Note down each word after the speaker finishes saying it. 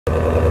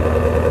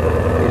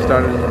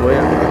started this boy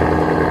up.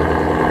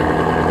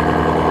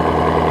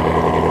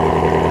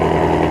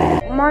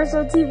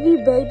 Marcel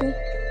TV, baby.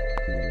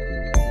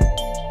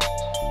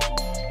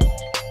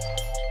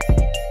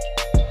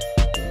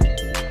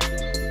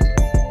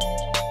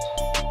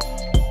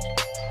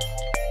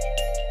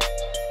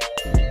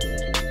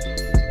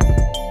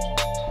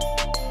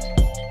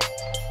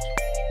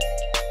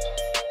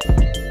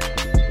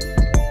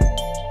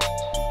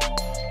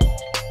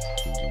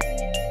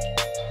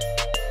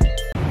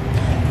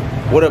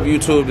 What up,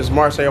 YouTube? This is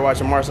Marcel. You're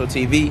watching Marcel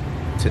TV.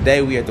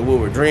 Today we at the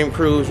Woodward Dream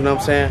Cruise, you know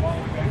what I'm saying?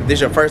 If this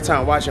is your first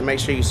time watching, make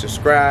sure you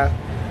subscribe.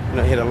 You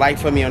know, hit a like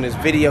for me on this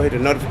video, hit the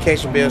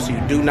notification bell so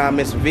you do not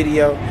miss a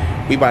video.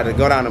 We about to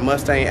go down to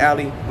Mustang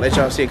Alley, let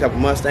y'all see a couple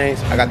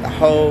Mustangs. I got the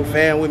whole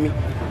fam with me.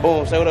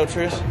 Boom, say what up,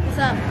 Trish. What's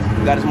up?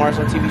 Got his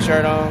Marcel TV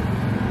shirt on.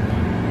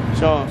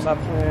 Show him, stop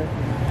playing.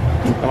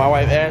 Got my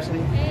wife Ashley.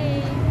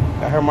 Hey.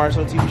 Got her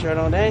Marcel TV shirt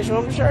on. They ain't show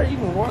him the shirt, you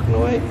been walking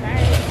away.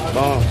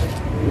 Boom.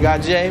 We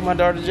got Jay, my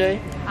daughter Jay.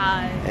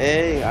 Hi.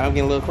 Hey, I'm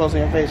getting a little closer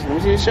in your face. Let me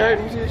see the shirt.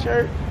 Let me see the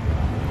shirt.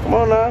 Come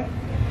on now.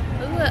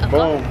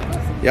 Boom.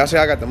 Y'all see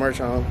I got the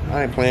merch on.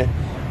 I ain't playing.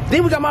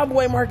 Then we got my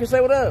boy Marcus. Say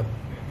what up.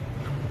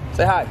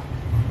 Say hi.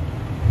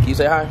 Can you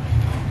say hi?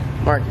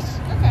 Marcus.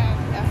 Okay.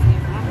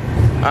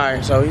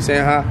 Alright, so he's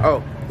saying hi.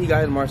 Oh, he got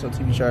his Marcel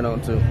TV shirt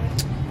on too.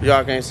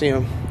 Y'all can't see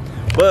him.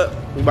 But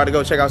we about to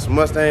go check out some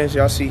Mustangs.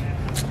 Y'all see.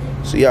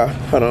 So y'all,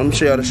 hold on, let me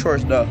show y'all the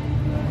shorts though.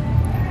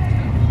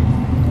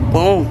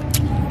 Boom.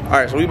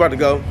 Alright, so we about to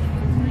go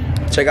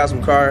check out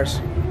some cars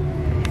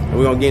and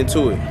we're gonna get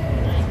into it.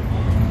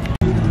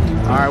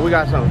 Alright, we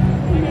got some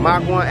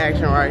Mach 1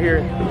 action right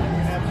here.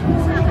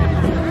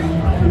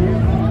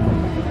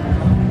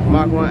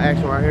 Mach 1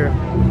 action right here.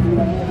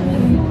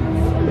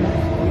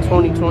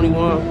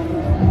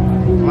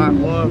 2021 Mach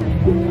 1.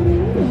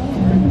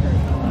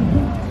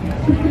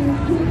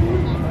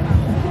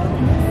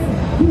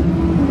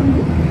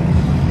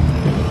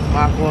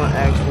 Mach 1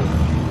 action.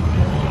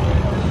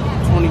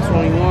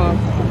 2021.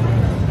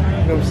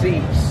 Them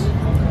seats.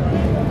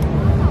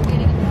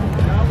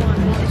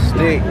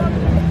 Stick.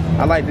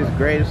 I like this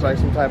gray. It's like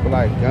some type of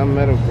like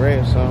gunmetal gray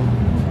or something.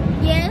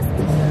 Yes.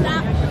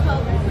 Stop.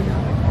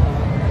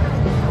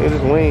 Look at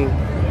this wing.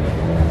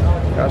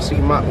 Y'all see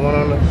Mach 1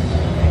 on the.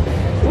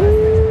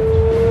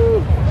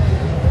 Woo.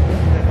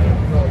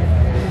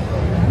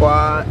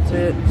 Quad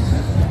tips.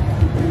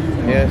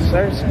 Yes,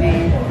 sir,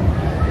 ski.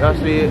 Y'all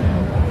see it.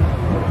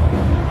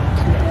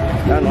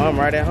 Y'all know I'm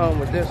right at home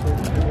with this one.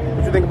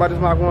 What you think about this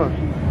Mach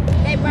 1?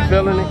 They brought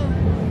Feeling it?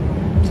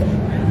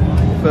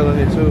 Feeling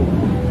it too.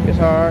 It's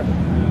hard.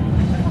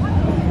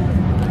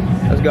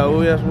 Let's go.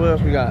 What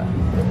else we got?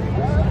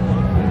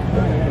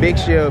 Big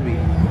Shelby.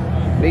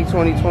 Big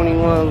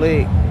 2021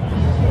 leg.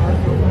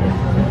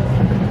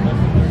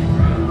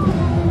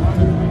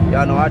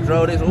 Y'all know I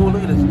drove this. Ooh,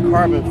 look at this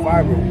carbon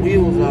fiber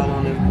wheels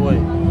on this boy.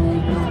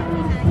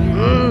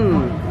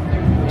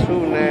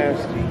 Too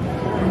nasty.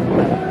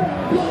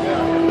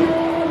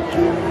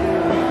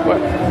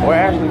 Where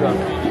Ashley go?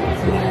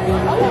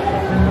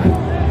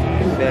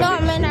 No,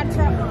 I'm in that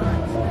truck.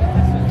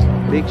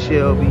 Big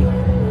Shelby.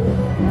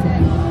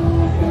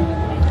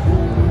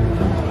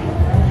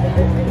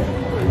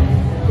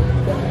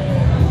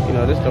 You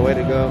know, this is the way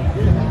to go.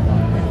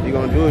 If you're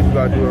gonna do it, you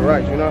gotta do it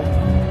right, you know? I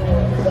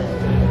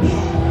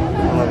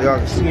don't know if y'all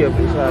can see up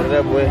inside of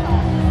that boy.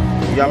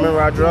 Y'all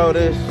remember I drove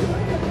this?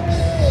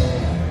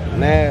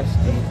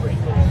 Nasty.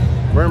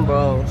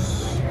 Brembo's.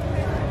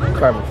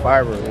 Carbon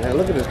fiber, man.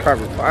 Look at this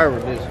carbon fiber.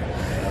 This.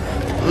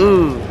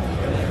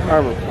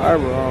 Carbon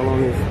fiber all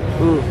on this.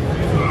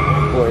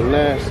 Boy,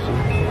 nasty.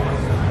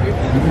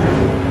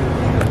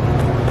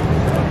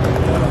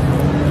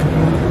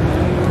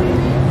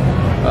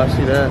 I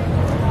see that.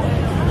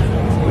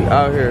 We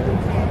out here.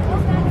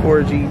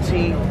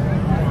 4GT.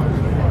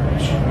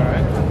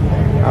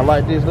 I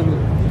like this. Look at it.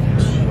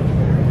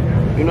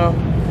 You know?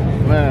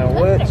 Man,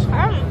 what?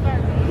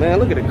 Man,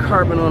 look at the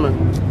carbon on the.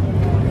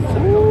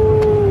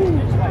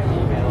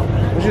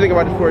 What you think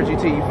about the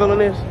 4GT? You feeling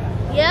this?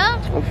 Yeah.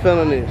 I'm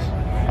feeling this.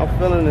 I'm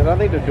feeling this. I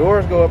think the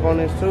doors go up on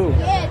this too.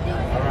 Yeah, dude.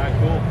 Alright,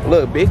 cool.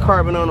 Look, big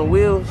carbon on the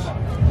wheels.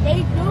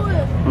 They do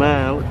it.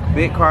 Man, look,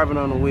 big carbon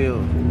on the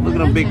wheels. Look at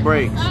them big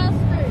brakes.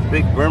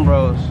 Big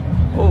Brembo's.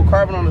 Oh,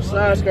 carbon on the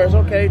side skirts.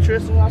 Okay,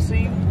 Tristan, I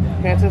see you.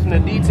 Paying attention to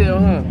detail,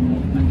 huh?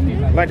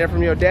 Like that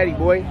from your daddy,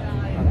 boy.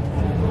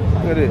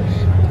 Look at this.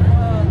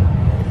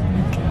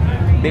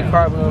 Big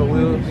carbon on the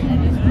wheels.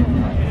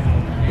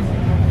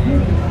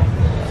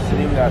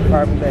 We got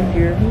carbon back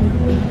here.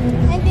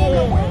 And then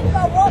the wing go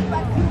up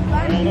like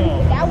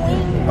that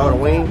wing. Oh, the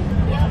wing?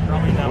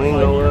 Yep. Wing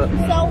go up. So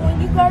when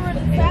you go to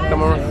the side,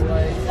 Come on. it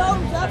goes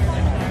up on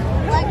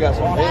the You got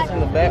some vents in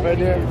the back right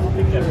there.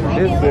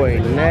 This boy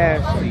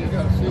nasty.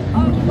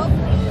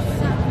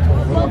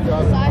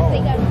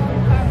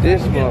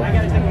 This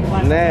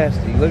one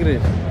nasty. Look at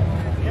this.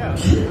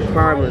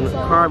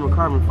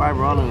 Carbon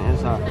fiber all on the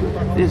inside.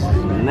 This is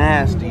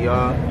nasty,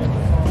 y'all.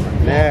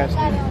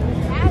 Nasty.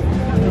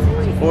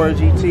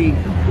 4GT.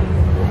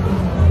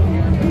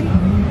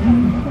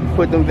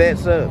 Put them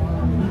vets up.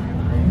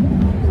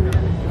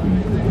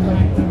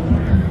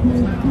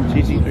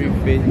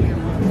 GT350.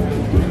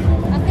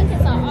 I think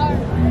it's an R.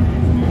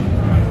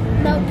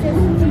 No,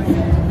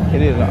 just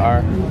It is an R.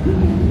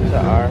 It's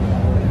an R.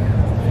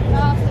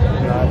 no,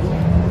 it's not.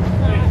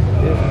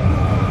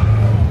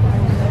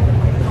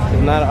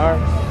 It's not an R?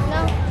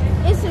 No,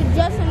 it's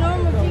just a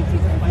normal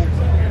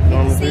GT350. You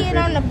Normal can see it 350.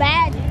 on the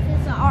badge.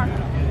 It's an R.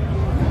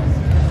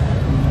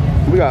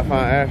 We gotta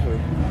find Ashley.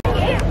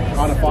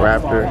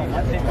 Raptor.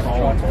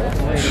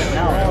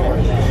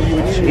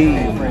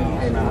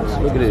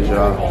 Jeez. Look at this,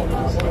 y'all.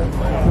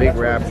 Big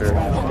Raptor.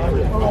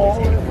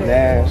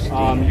 Nasty.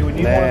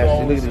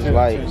 Nasty. Look at these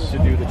lights.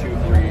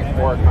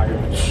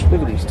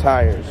 Look at these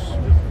tires.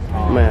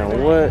 Man,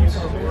 what? Look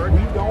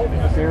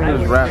at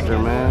this Raptor,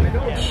 man.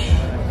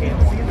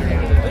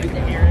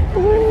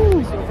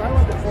 Ooh.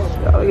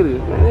 Y'all, look at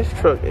this, man. This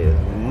truck is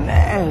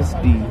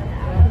nasty.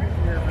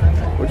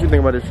 What you think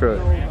about this truck?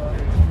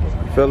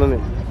 Feeling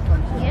it?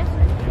 Yes.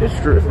 This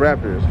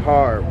Raptor is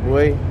hard,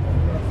 boy.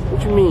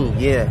 What you mean,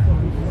 yeah?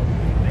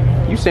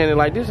 You saying it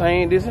like this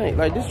ain't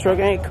like this truck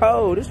ain't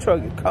cold. This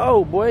truck is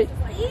cold, boy.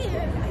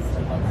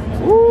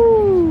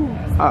 Woo!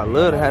 I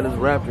love to have this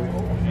Raptor.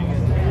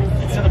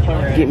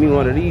 Get me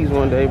one of these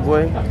one day,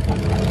 boy. It's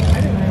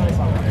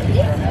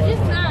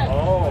not.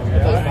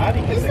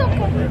 It's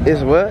okay.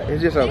 It's what?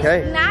 It's just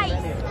okay. It's nice.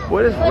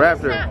 What is But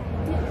Raptor?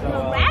 The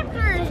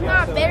Raptor is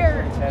not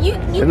better.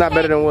 It's not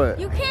better than what?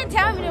 You can't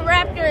tell me the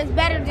Raptor is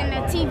better than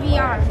the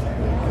TVR.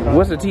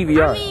 What's the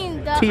TVR? I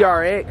mean, the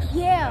TRX?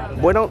 Yeah.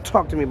 Boy, don't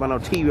talk to me about no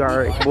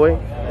TRX, boy.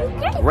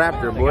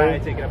 Raptor, boy.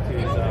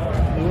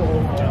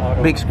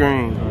 Big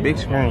screen. Big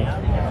screen.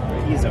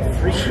 He's a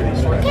freak.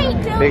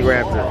 Big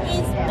Raptor.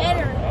 It's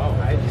better.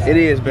 It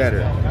is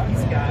better.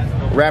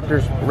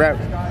 Raptor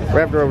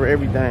over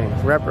everything.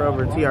 Raptor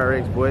over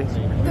TRX, boy.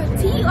 The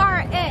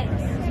TRX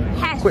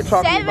has Quit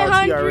talking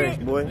about 750 TRX,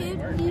 boy.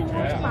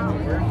 horsepower.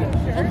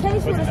 In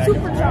case with a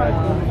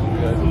supercharger.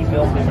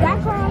 That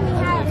car only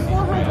has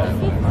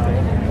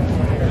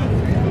 450.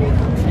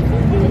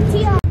 The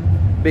TRX.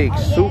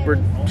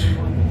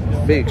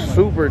 Big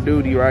super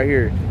duty right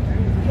here.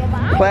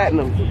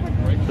 Platinum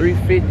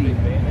 350.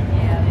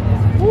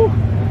 Woo.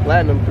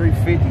 Platinum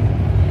 350.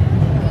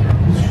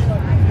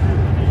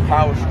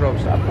 Power stroke.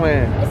 Stop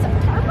playing. It's a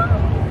turbo?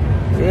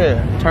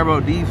 Yeah, turbo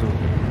diesel.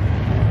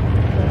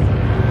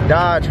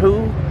 Dodge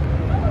who?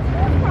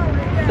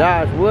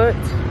 Dodge what?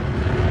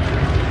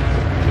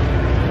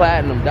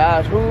 Platinum.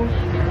 Dodge who?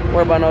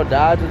 Worry about no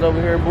Dodges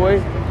over here,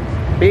 boy.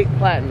 Big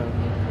Platinum.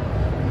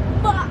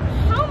 But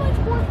how much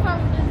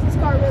horsepower does this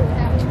car really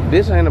have?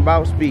 This ain't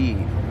about speed.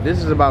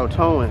 This is about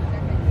towing.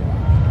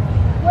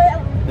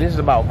 Well, This is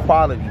about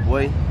quality,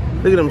 boy.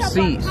 Look at them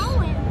seats.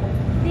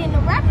 Then the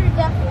Raptor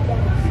definitely does.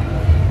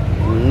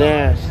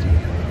 Nasty.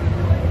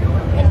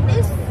 And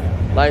this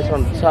Lights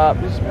on the top.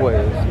 This boy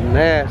is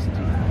nasty.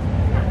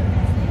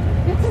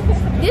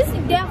 this is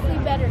definitely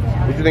better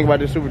now. What you think about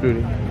this Super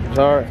Duty? It's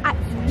hard?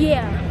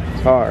 Yeah.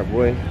 It's hard,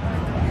 boy.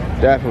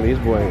 Definitely,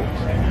 this boy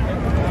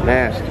is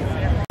nasty.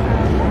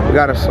 We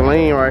got a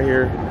Celine right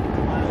here.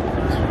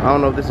 I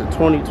don't know if this is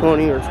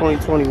 2020 or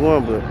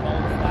 2021, but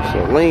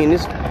Celine,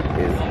 this is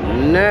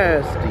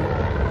nasty.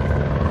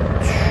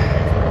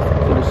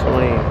 Look at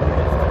Celine.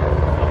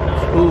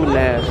 Too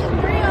nasty.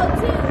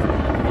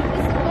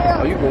 302.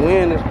 Oh, you can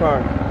win this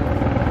car.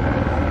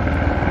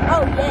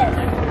 Oh, yes.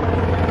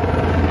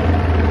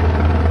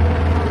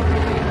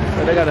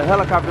 Oh, they got a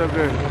helicopter up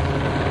there.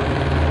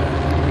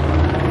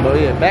 Oh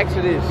yeah, back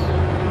to this.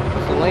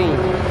 Celine.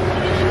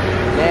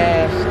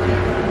 Nasty.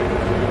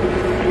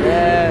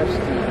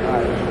 Nasty.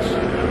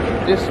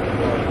 Alright. This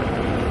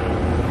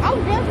I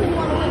would definitely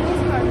want to win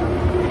this car,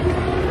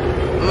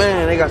 though.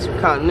 man, they got some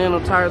Continental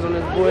tires on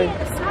this boy.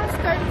 The side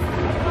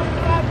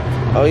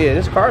skirts. Oh yeah,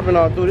 this carbon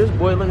all through this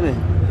boy. Look at it.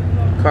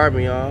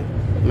 Carbon, y'all.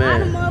 Bottom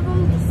Man. of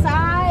them, the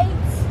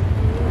sides.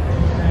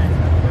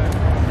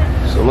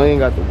 Celine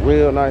got the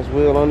real nice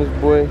wheel on this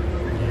boy.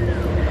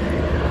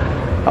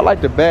 I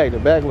like the back. The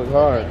back looks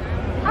hard.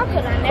 How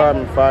could I never?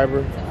 Carbon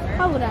fiber.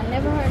 How would I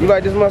never heard You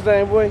like this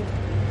Mustang, boy?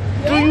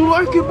 Do you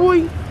like it,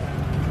 boy?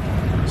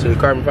 See the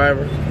carbon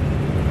fiber?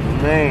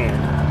 Man.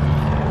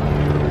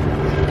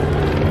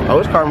 Oh,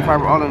 it's carbon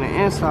fiber all on the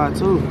inside,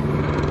 too.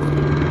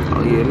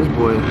 Oh, yeah, this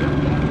boy.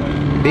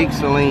 Big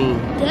Celine.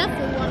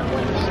 Definitely want to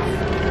win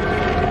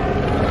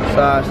this.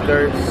 Side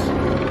skirts.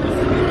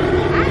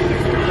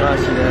 I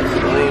see that.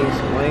 Celine.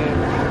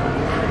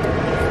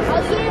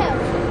 Oh,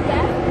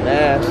 yeah.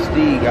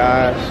 Nasty,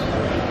 guys.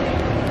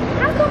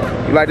 How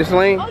come You like the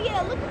Celine? Oh,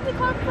 yeah. Look at the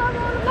carbon fiber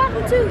on the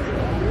bottom, too.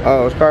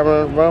 Oh, it's carbon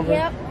on the bumper?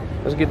 Yep.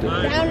 Let's get the...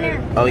 Down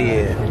there. Oh,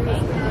 yeah.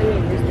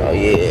 Oh,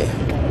 yeah.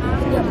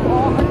 Yep,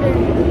 all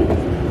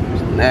under.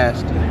 It's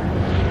nasty.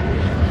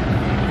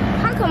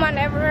 How come I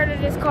never heard of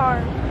this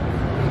car?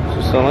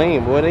 It's a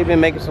Celine, boy. They've been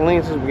making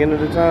Celine since the beginning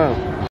of the time.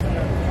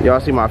 Y'all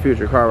see my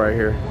future car right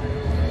here.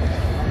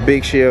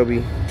 Big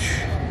Shelby.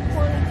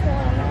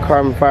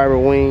 Carbon fiber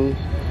wing.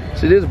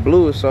 See, this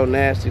blue is so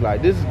nasty.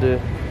 Like, this is the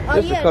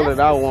color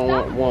that I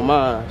want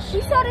mine.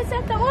 We saw this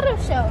at the auto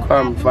show.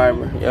 Carbon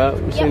fiber. Yup,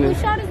 you Yeah, seen we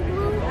this? saw this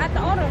blue at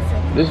the auto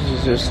show. This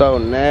is just so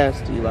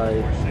nasty.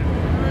 Like,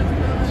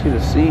 see the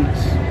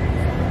seats.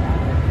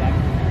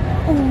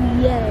 Oh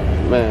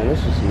yeah. Man,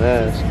 this is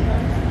nasty.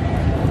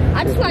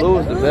 I just The like blue the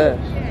is the hood.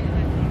 best.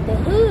 The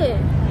hood.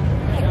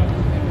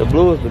 The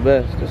blue is the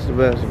best. This is the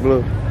best. The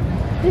blue.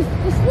 This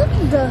look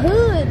at the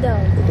hood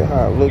though. Look at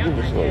how it looks. Look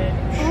at this one.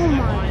 Oh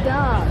my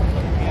god.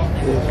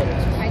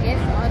 I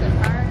guess all the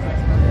cars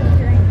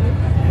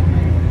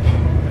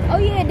are. Oh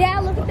yeah,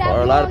 Dad, look at that.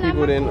 Or a lot of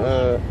people didn't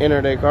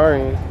enter their car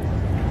in.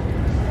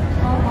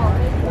 Oh my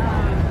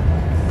god.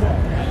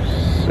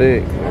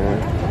 Sick, man.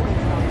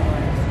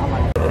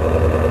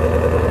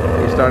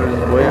 He started his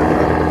way up.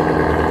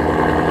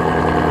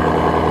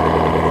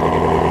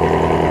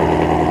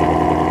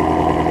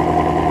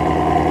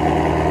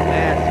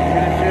 Nasty. You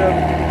hear the shield?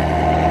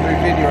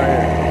 350 right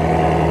here.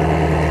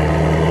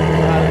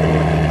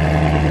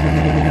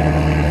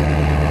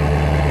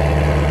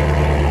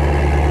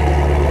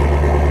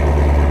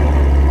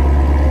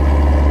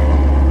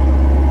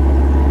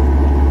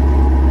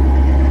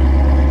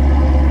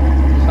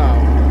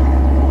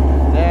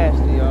 Sound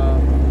nasty, y'all.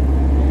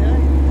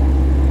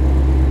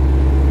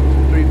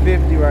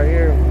 350 right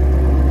here.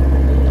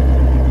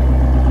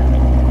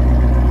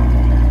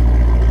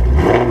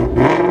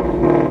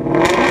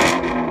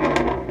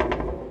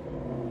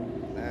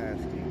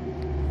 Nasty.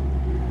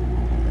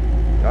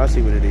 Y'all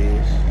see what it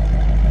is.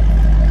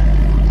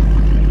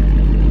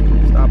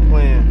 Stop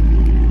playing.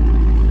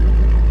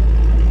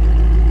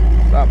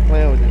 Stop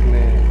playing with this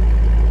man.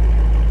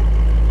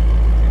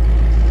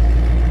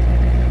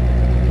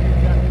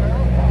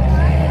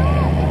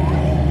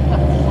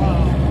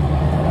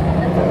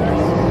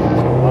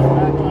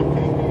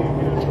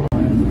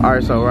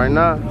 Alright, so right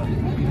now,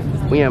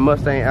 we in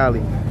Mustang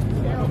Alley.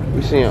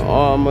 We seeing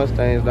all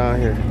Mustangs down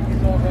here.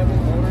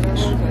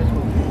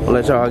 I'll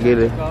let y'all get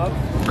a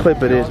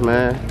clip of this,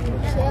 man.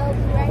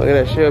 Look at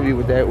that Shelby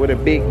with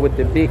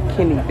the big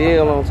Kenny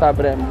Bill on top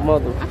of that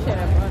mother.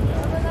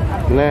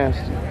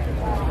 Nasty.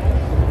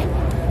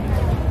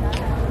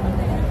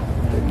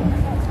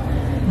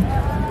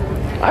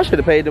 I should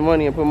have paid the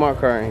money and put my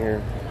car in here.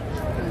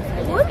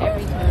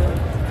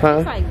 Huh?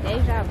 It's like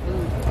deja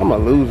vu. I'm a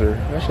loser.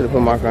 I should have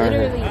put my car in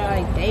Literally here.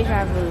 like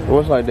deja vu.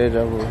 What's like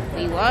deja vu?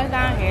 We walk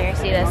down here,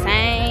 see the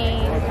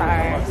same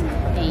cars,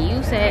 and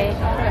you say,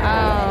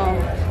 "Oh,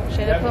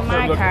 should have put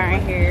my car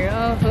in here."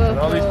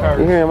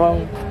 You hear him,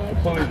 Mama?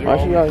 Why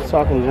she always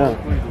talking junk?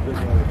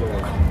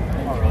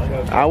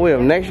 I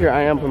will. Next year,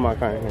 I am putting my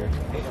car in here.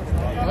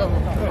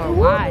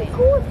 Why?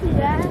 Cool to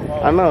that.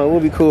 I know, it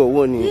would be cool,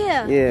 wouldn't it?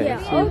 Yeah. Yeah.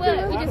 Oh,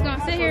 what? We just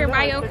gonna sit here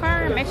by your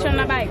car and make sure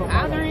nobody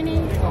bothering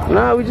it?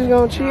 Nah, we just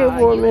gonna chill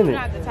for a You're minute.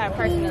 not the type of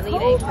person to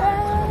leave a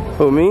car.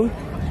 Who, me?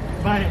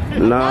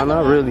 Nah,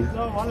 not really.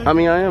 I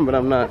mean, I am, but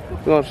I'm not.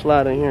 We're gonna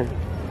slide in here.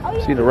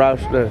 See the Roush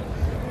stuff.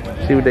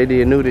 See what they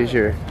did new this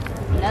year.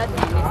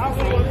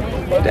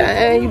 Nothing.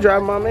 Dang, you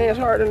driving my man's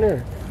hard in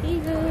there. He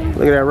good.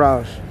 Look at that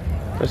Roush.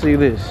 Let's see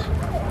this.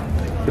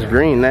 It's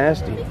green,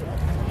 nasty.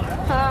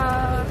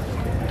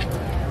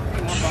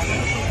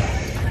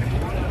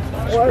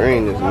 This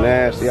green is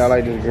nasty. I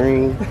like this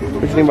green.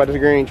 What you think about this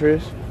green,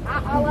 Trish?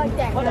 I like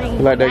that green. You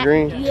like that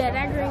green? Yeah,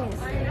 that green is.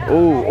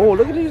 Oh,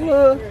 look at these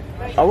little.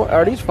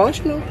 Are these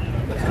functional?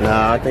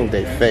 Nah, I think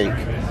they fake.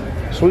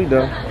 Sweet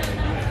though.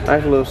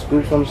 Nice little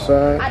scoops on the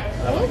side. I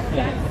think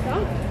that's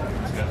something.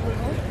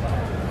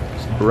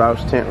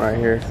 Roush tent right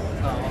here.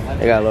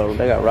 They got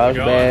Roush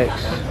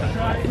bags.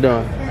 How you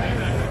doing?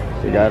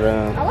 They got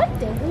I like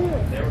the hood.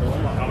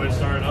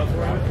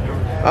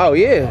 Oh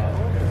yeah.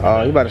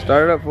 Oh, you about to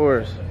start it up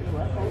for us?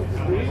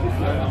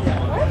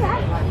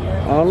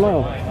 I don't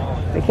know.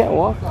 They can't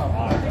walk.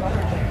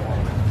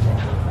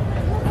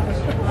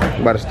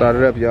 About to start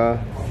it up, y'all.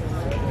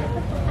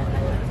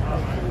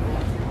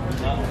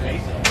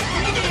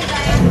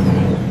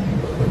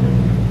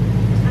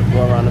 Go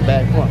around the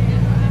back. Come on.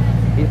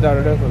 He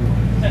started up for me.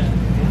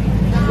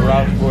 The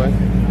Roush boy.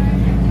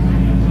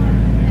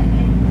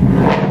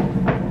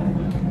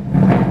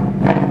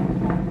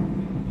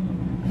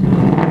 A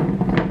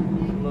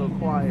little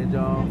quiet,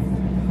 y'all.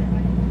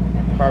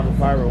 Carbon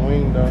fiber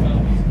wing, though.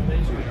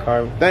 See the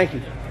carbon. Thank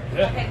you.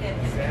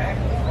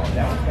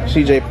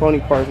 CJ Pony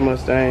Park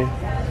Mustang.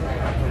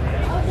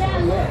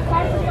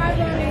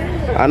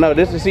 I know,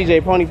 this is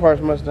CJ Pony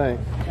Parts Mustang.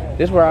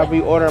 This is where I'll be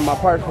ordering my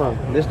parts from.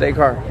 This they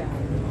car.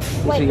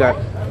 What she got?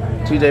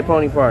 CJ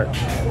Pony Parts.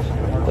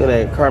 Look at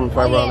that carbon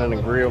fiber all in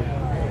the grill.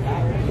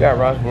 You got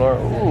Ross Blower.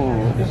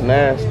 Ooh, it's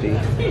nasty.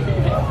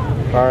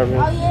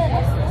 Carbon.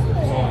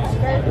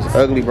 It's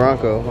ugly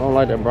Bronco. I don't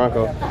like that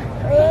Bronco.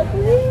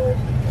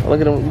 Look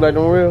at them. You like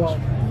them wheels?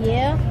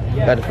 Yeah.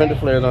 Got the fender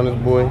flares on this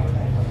boy.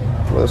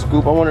 Little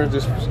scoop. I wonder if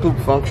this scoop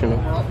functional.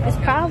 It's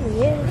probably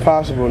is.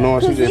 Possible,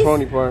 knowing CJ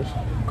Pony Parts.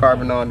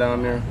 Carbon on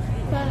down there.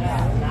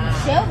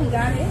 Shelby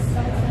got it.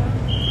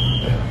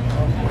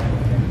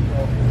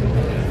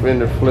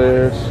 Fender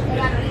flares.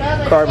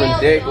 Carbon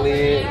deck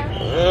lid.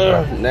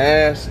 Ugh,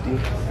 nasty.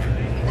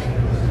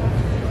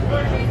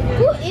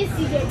 Who is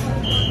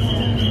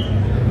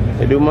CJ?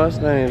 They do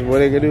Mustangs. What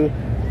they can do?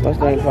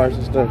 Mustang parts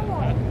and stuff.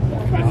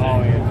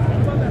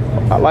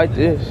 I like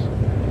this.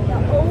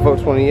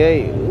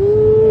 428.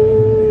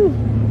 Ooh.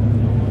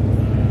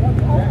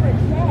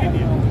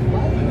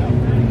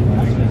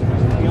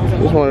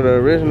 This is one of the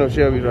original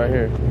Chevys right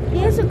here.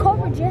 Yeah, it's a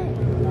Cobra Jet.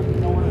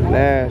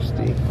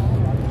 Nasty.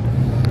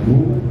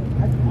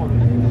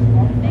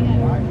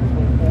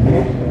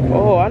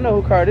 Oh, I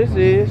know who car this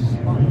is.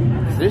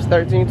 This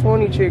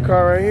 1320 chick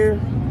car right here.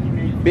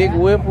 Big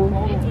Whipple.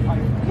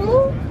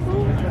 Who?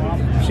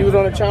 She was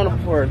on the channel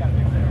before.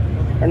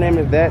 Her name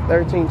is That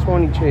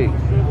 1320 chick.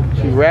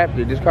 She wrapped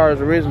it. This car is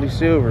originally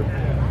silver.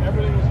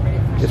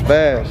 It's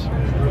fast.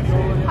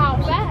 How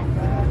fast?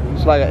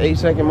 It's like an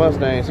 8-second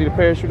Mustang. See the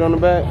parachute on the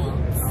back?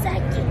 8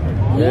 seconds.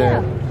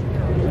 Yeah.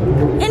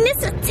 And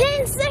it's a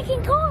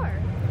 10-second car.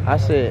 I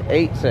said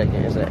 8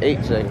 seconds. It's an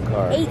 8-second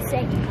car. 8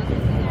 seconds.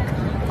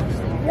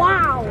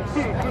 Wow.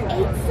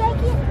 8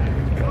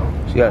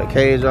 seconds? She got a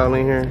cage all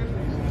in here.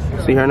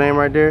 See her name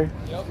right there?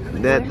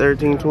 That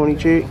 1320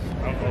 chick.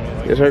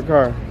 It's her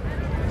car.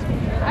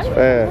 It's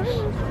fast.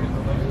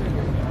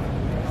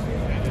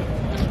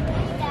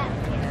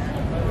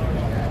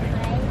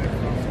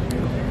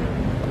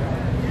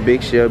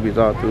 Big Chevys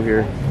all through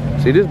here.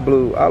 See this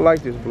blue? I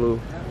like this blue.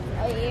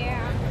 Oh yeah.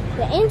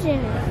 The engine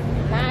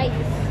is nice.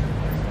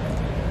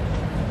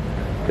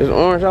 This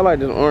orange, I like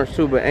this orange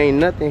too, but ain't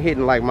nothing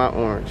hitting like my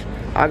orange.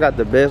 I got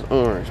the best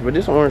orange, but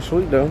this orange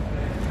sweet though.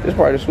 This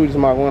probably the sweetest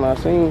my one I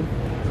seen.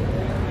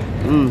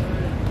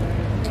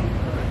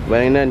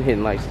 But ain't nothing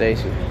hitting like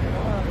Stacy.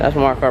 That's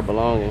where my car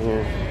belongs in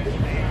here.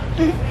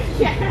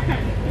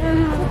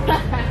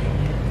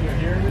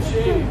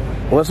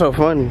 What's so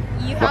funny?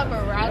 You have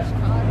a Roush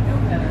car?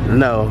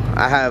 No,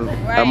 I have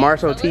a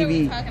Marshall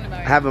TV. I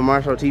have a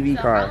Marshall TV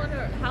car.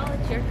 How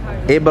is your car?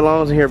 It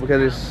belongs in here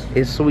because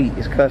it's sweet.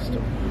 It's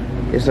custom.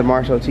 It's a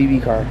Marshall TV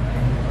car.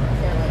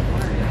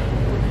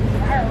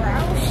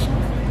 Roush.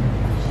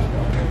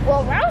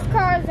 Well, Roush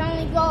cars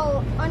only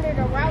go under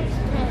the Roush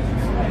tent.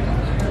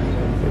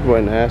 This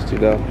boy nasty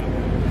though.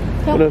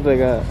 What else they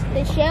got?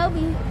 The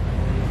Shelby.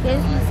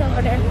 There's some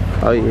over there.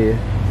 Oh yeah.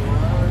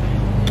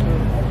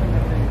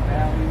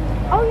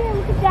 Oh yeah,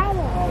 look at that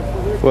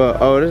one. Well,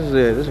 oh, this is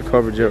it. This is a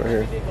Cobra Jet right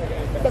here.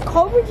 The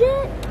Cobra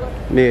Jet?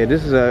 Yeah,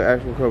 this is an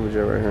actual Cobra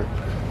Jet right here.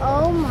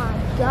 Oh my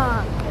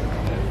god.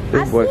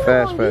 This boy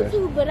fast.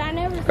 YouTube, but I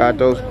never Got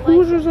those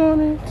cruisers on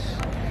it.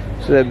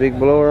 See that big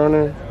blower on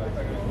there?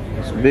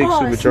 It's a big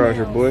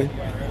supercharger, boy.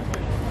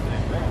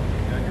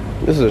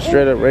 This is a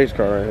straight up race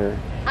car right here.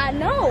 I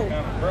know.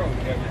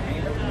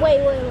 Wait.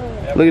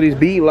 Look at these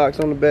bead locks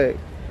on the back.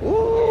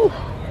 Ooh.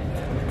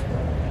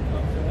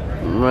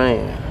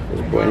 Man,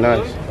 this boy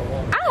nice.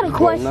 I got a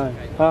question. Nice.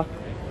 Huh?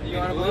 You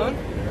want a balloon?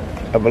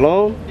 A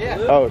balloon?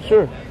 Yeah. Oh,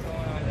 sure.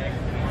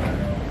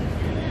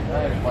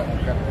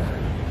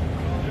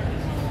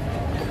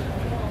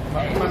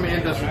 My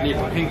man doesn't need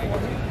a pink one.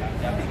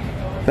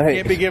 Thanks.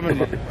 Can't be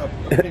given a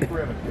pink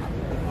ribbon.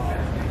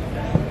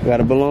 Got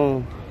a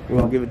balloon. We're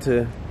gonna give it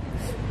to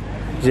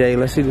Jay.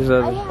 Let's see this It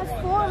other. has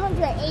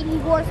 480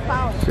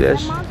 horsepower. See that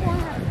My mom's one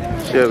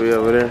has 480. Chevy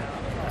over there.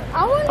 I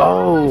wonder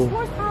how much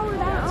horsepower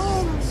that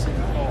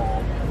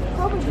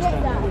Cobra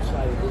Jet got.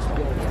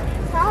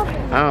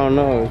 I don't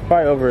know. It's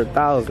probably over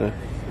 1,000.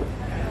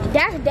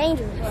 That's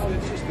dangerous.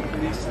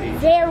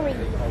 Very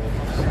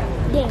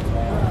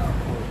dangerous.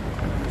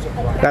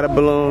 Got a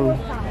balloon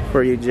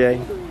for you, Jay.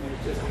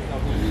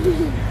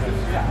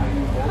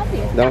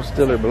 Don't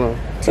steal her balloon.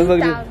 Let's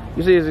look at this.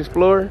 You see his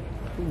Explorer?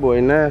 This boy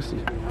nasty.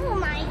 Oh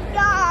my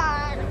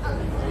god.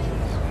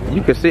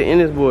 You can sit in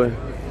this boy.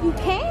 You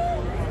can?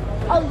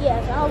 Oh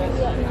yes, I'll do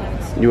that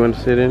next. You want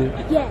to sit in it?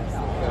 Yes.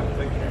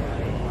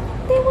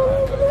 They will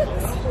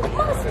even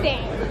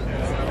Mustang.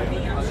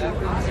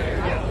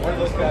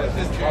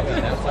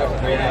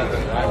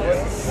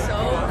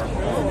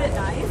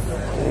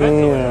 Yeah,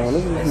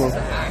 look at this one.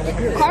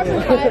 Carbon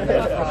fiber down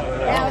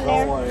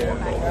there.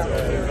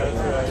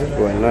 This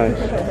boy nice.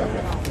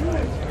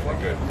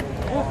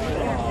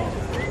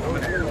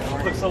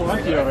 Looks so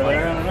empty over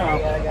there, I don't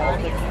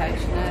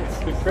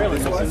know. Big trailer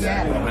missing.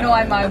 No, I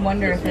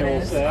wonder if it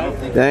is.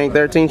 Dang,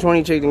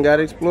 1320 chick done got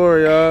Explorer,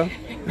 y'all.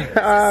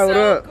 Hi, what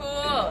up?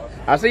 Cool.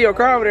 I see your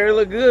car over there. It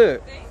look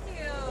good.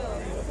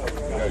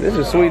 Thank you. This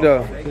is sweet,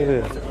 though. Look at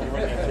this.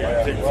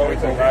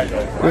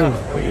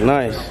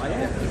 Nice.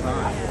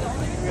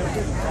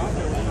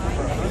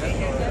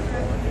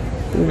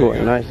 This boy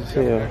nice as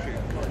hell.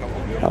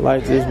 I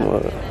like this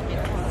mother.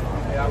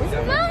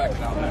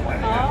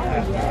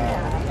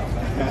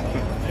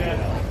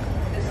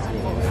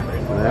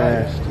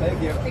 Nasty.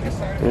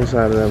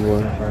 Inside of that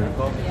boy.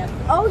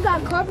 Oh, we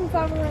got carbon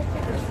fiber right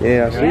there.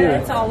 Yeah, I see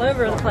it. It's all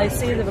over the place.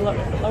 See the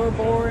lower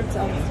boards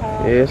on the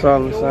top. Yeah, it's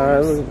all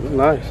inside. It's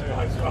nice.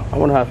 I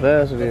wonder how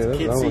fast it is.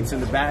 Kid seats in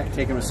the back,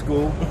 take him to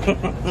school.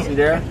 See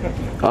there?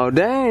 Oh,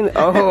 dang.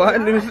 Oh, I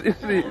knew.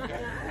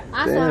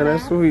 Damn,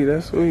 that's sweet.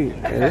 That's sweet.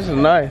 Yeah, this is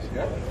nice.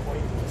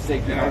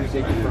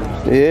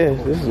 Yeah,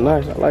 this is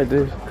nice. I like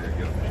this.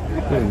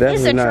 This is definitely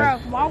It's a nice.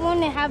 truck. Why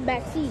wouldn't it have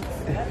back seats?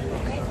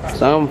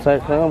 Some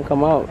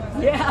come out.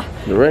 Yeah.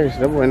 The race,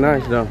 that boy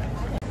nice though.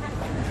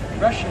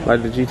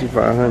 Like the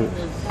GT500.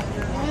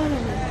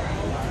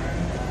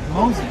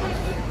 Mosey.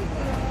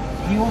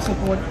 He also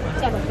bought a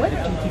what?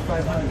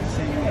 GT500 the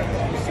same year.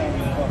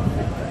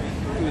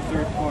 To a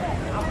third party.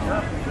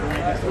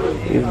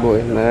 These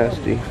boys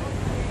nasty.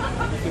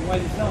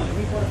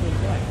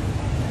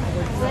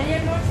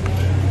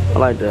 I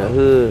like that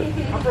hood.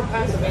 I'm from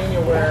Pennsylvania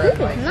where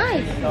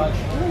Nice.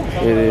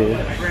 It is.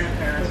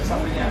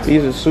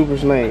 These are super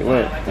snake.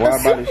 Look,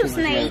 wide body super super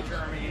snake. snake.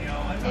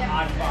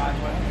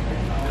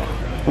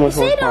 How much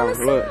See it on horsepower?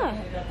 the Look, side.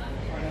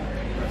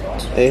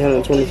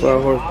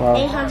 825 horsepower.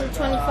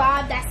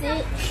 825, that's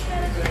it.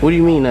 What do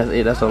you mean that's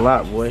it? That's a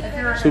lot, boy.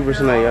 Super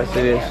snake, I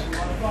see this.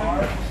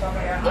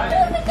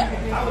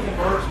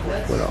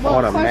 With an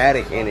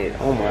automatic in it.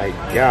 Oh my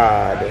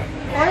god.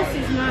 Horse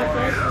is not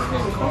good.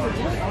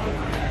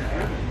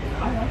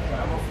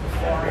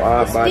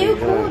 Wide body. Still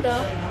cool joint.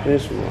 though.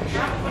 This one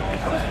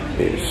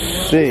is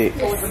sick.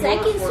 The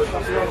second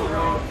super snake.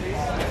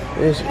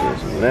 This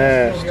is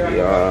nasty,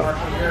 y'all.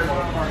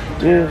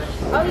 This.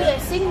 Oh yeah,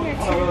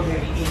 signature.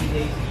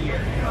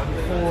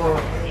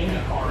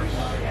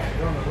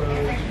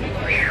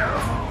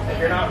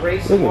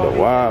 Look at the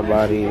wide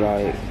body,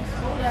 like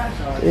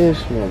this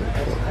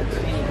motherfucker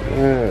is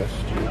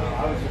nasty.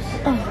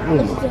 Oh my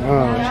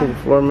god, see the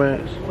floor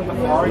mats?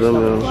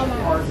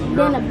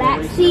 Then a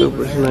back seat.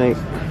 Super snake.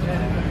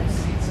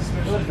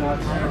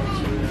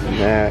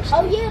 Nasty.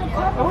 Oh yeah, the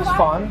carbon was fiber.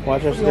 fun.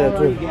 Watch your step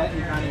too.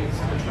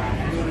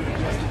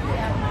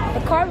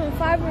 The carbon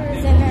fiber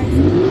is in there.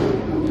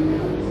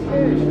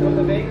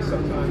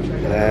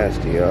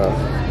 Nasty, y'all.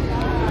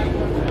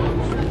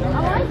 I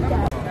like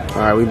that.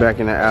 Alright, we back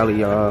in the alley,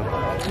 y'all.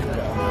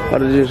 I'll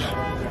just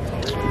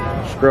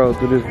scroll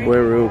through this boy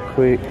real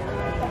quick.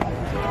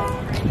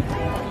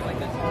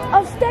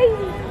 Oh, stage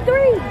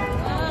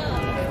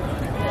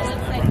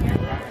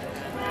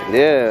 3.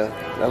 Yeah,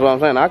 that's what I'm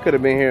saying. I could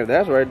have been here.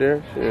 That's right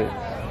there. Shit.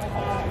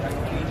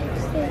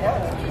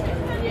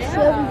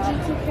 Chevy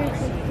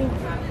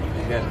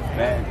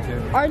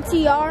GT350.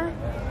 RTR.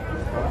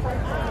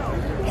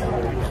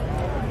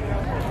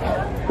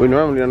 We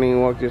normally don't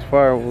even walk this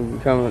far when we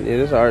come. Yeah,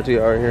 this is an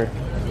RTR here.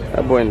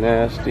 That boy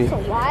nasty. It's a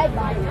wide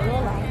body,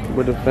 really.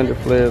 With the fender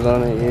flares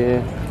on it,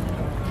 yeah.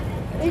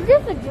 Is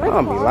this a drift I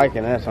don't be car?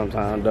 liking that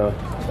sometimes though.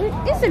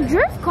 It's a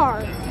drift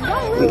car.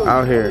 Don't really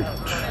Out here.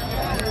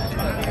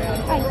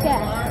 like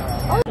that.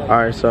 Oh,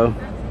 Alright, so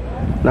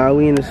now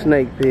we in the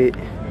snake pit.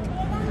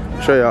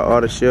 Show y'all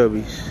all the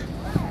Shelbys.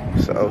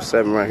 It's a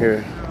 07 right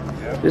here.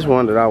 This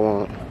one that I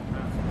want.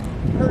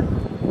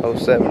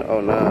 07,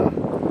 09.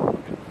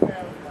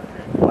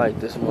 I like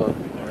this one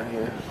right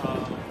here.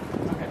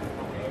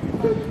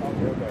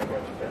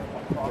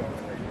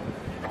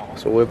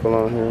 It's a Whipple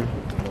on here.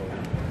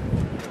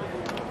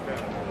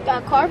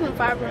 got carbon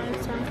fiber on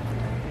this one.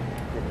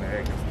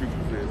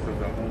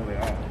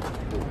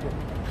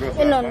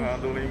 You know,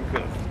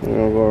 We're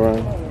gonna go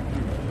around.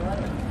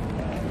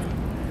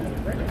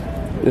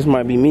 This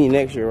might be me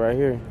next year right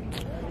here.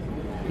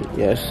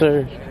 Yes,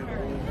 sir.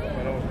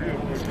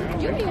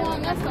 you be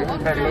one that's the one.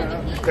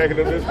 Taking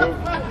up this boat.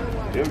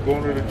 It's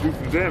going to the juice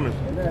and damage.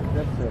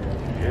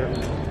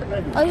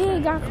 Yeah. Oh yeah,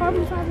 it got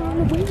carbon fiber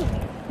on the wheel.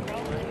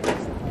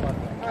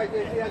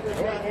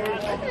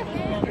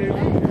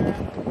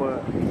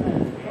 What?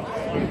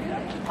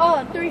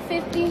 Oh,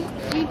 350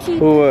 GT.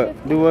 Who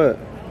what? Do what?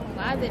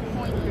 Why is it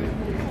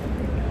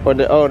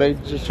pointing? Or they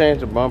just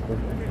changed the bumper.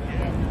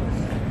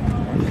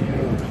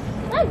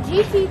 That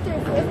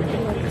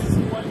GT350 looks.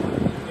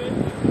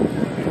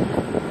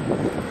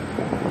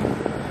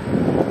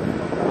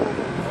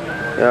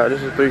 Yeah,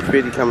 this is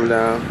 350 coming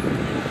down.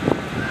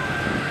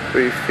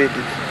 350.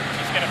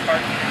 Just gonna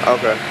park.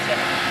 Okay.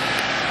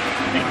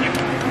 Thank you.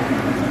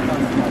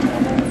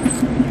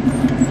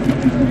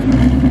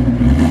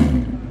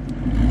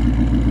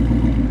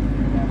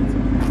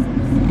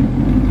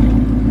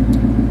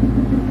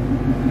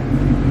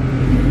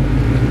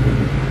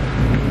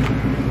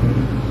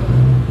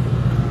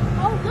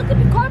 Oh, look at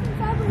the carbon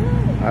fiber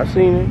hood. I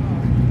seen it.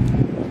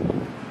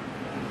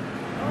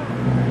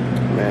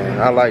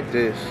 Man, I like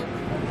this.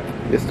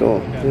 This the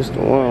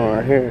one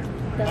right here.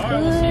 The All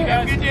right, we'll see you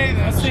guys. Good day.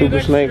 I'll see you Super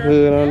next snake year.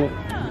 hood on it.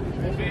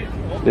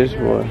 We'll be This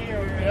here one. every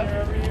year.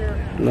 Yeah, every year.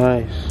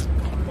 Nice.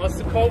 Once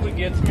the COVID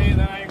gets me,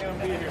 then I ain't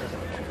gonna be here.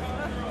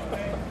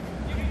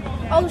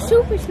 Oh,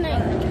 Super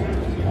Snake.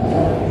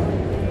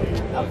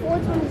 A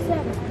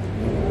 427.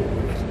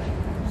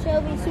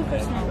 Shelby Super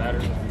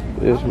Snake.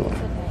 This one.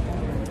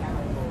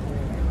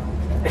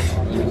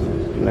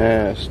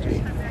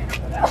 Nasty.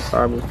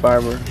 Carbon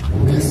fiber.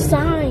 The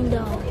sign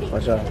though.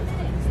 Watch out.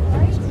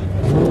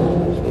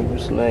 Super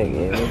snake.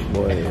 Yeah, this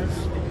boy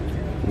is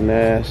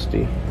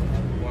nasty.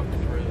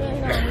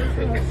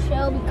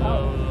 Shelby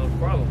color.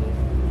 Probably.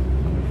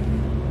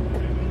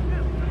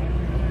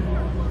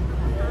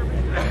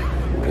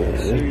 Yeah,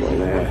 this boy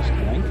nasty.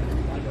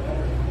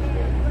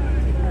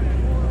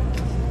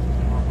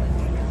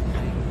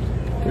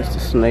 It's the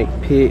snake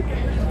pit.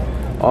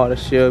 All the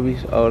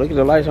Shelbys. Oh, look at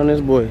the lights on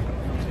this boy.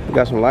 We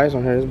got some lights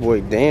on here. This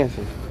boy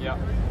dancing. Yeah.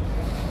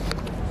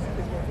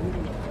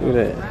 Look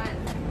at that.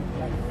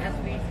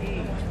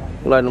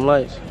 You like them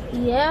lights?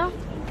 Yeah.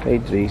 They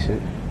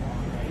decent.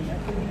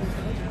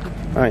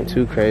 I ain't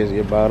too crazy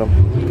about them.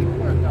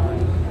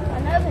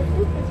 Another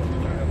super.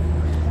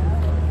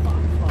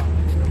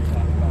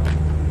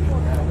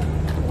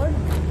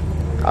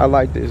 I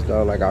like this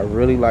though. Like I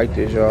really like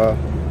this, y'all.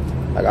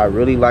 Like I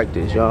really like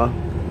this, y'all.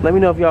 Let me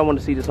know if y'all want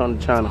to see this on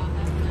the channel.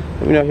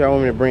 Let me know if y'all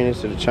want me to bring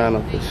this to the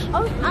channel.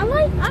 Oh,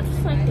 I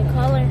just like the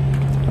color.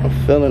 I'm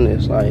feeling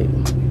this. Like,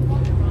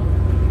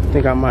 I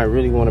think I might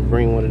really want to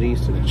bring one of these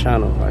to the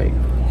channel. Like,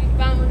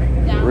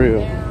 for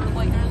real.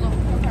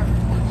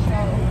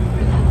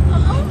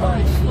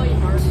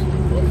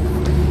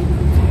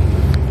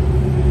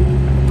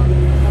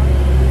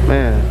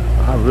 Man,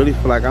 I really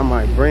feel like I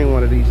might bring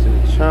one of these to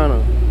the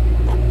channel.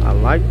 I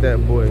like that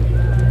boy.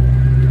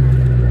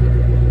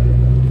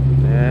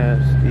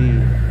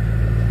 Nasty.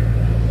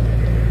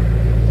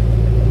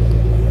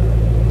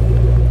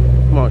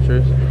 Come on,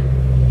 Tris.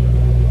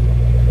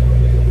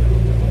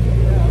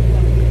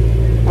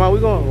 Come on, we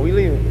going. We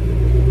leaving.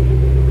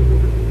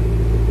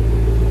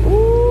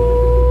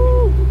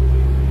 Ooh.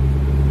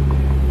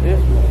 This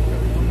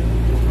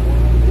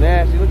one.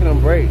 Nasty. Look at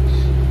them brakes.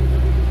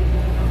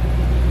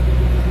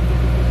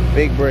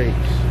 Big brakes.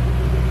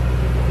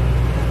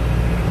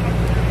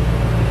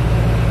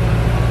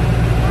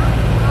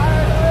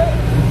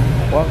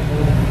 Walk.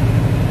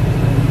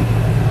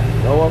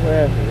 Don't walk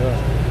past me, yeah.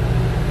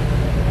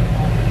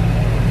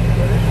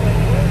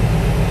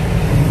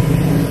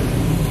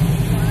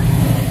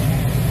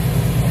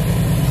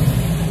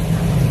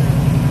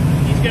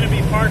 He's gonna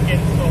be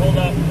parking, so hold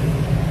up.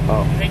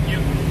 Oh. Thank you.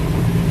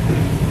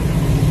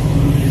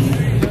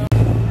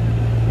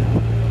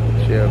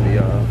 Shelby,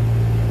 y'all.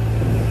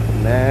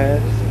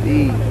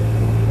 Nasty.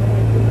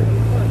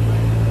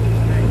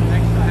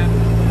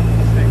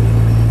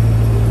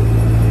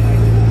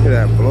 Look at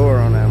that blower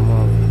on that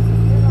mother.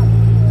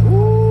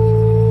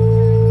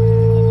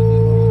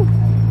 Ooh.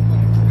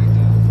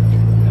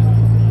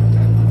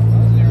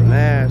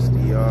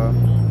 Nasty, y'all.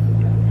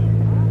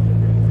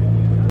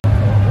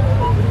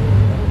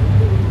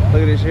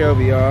 Look at this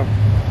Shelby, y'all.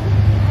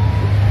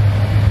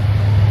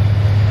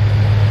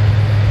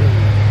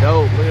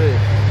 Dope, look at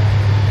this.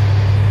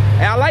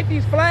 Hey, I like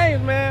these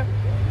flames, man.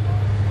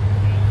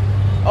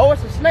 Oh,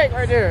 it's a snake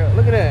right there.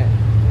 Look at that.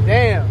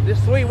 Damn,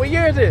 this sweet. What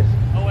year is this?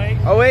 08.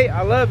 08,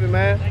 I love it,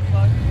 man. Thanks,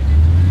 bud.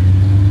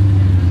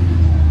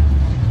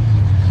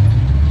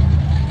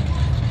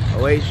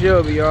 08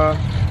 Shelby, y'all.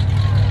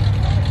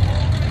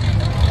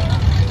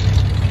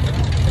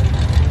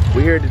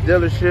 We here at the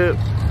dealership.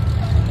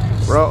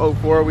 We're all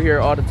 04, we here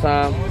all the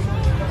time.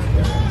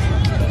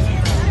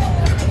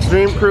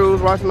 Dream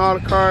Cruise, watching all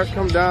the cars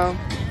come down.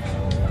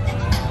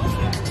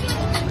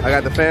 I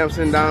got the fam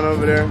sitting down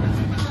over there.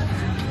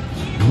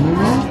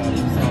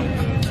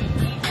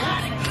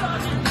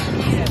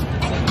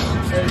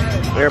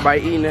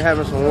 Everybody eating and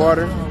having some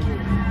water.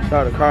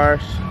 All the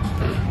cars.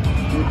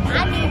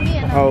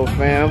 The whole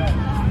fam.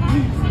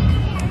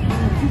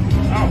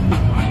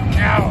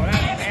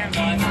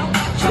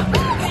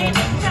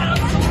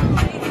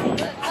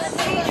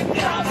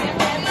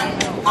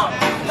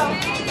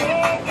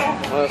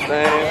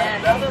 Mustang.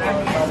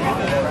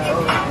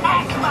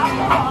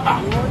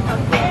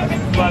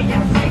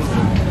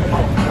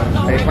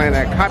 They playing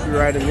that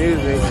copyrighted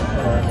music,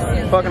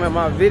 fucking up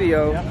my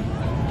video,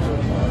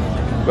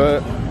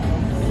 but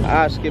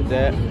I'll skip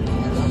that.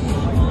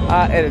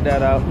 I'll edit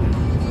that out.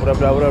 What up,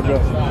 though? What up,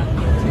 though?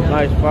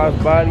 Nice Fox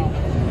body.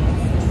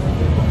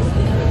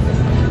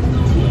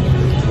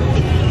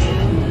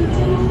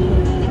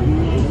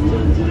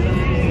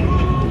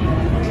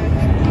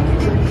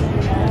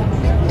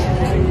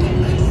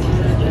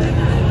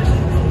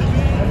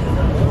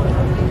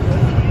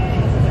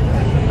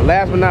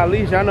 Last but not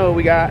least, y'all know what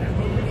we got.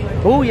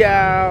 Ooh,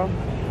 y'all.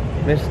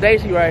 Miss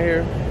Stacy right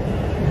here.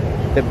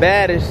 The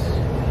baddest.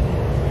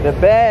 The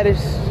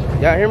baddest.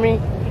 Y'all hear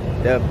me?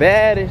 The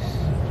baddest.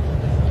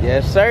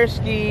 Yes,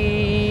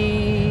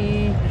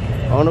 sirski.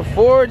 On the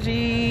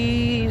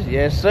 4Gs.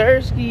 Yes,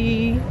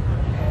 sirski.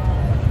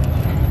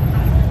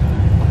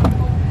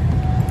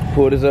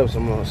 Pull this up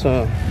some more,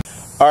 son.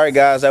 Alright,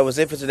 guys, that was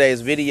it for today's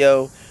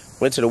video.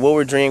 Went to the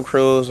Woodward Dream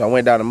Cruise. I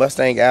went down to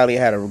Mustang Alley.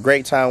 I had a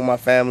great time with my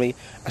family.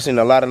 I seen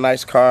a lot of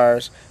nice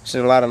cars.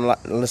 Seen a lot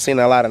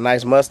of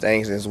nice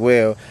Mustangs as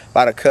well. A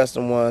lot of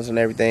custom ones and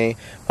everything.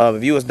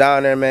 If you was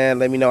down there, man,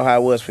 let me know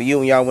how it was for you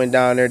when y'all went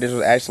down there. This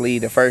was actually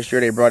the first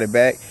year they brought it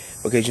back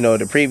because, you know,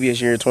 the previous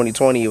year,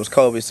 2020, it was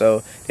COVID,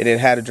 so they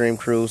didn't have a Dream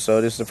Cruise.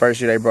 So this is the first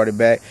year they brought it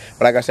back.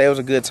 But like I said, it was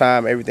a good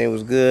time. Everything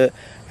was good.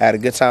 I had a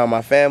good time with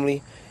my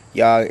family.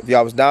 Y'all, if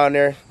y'all was down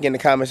there, get in the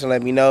comments and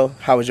let me know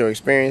how was your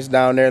experience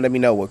down there. Let me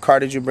know what car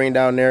did you bring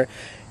down there.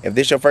 If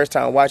this your first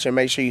time watching,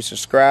 make sure you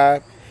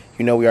subscribe.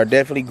 You know, we are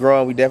definitely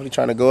growing. We definitely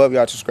trying to go up.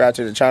 Y'all subscribe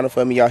to the channel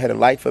for me. Y'all hit a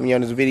like for me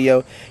on this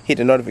video. Hit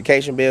the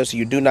notification bell so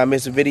you do not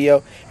miss a video.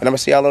 And I'm going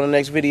to see y'all on the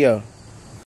next video.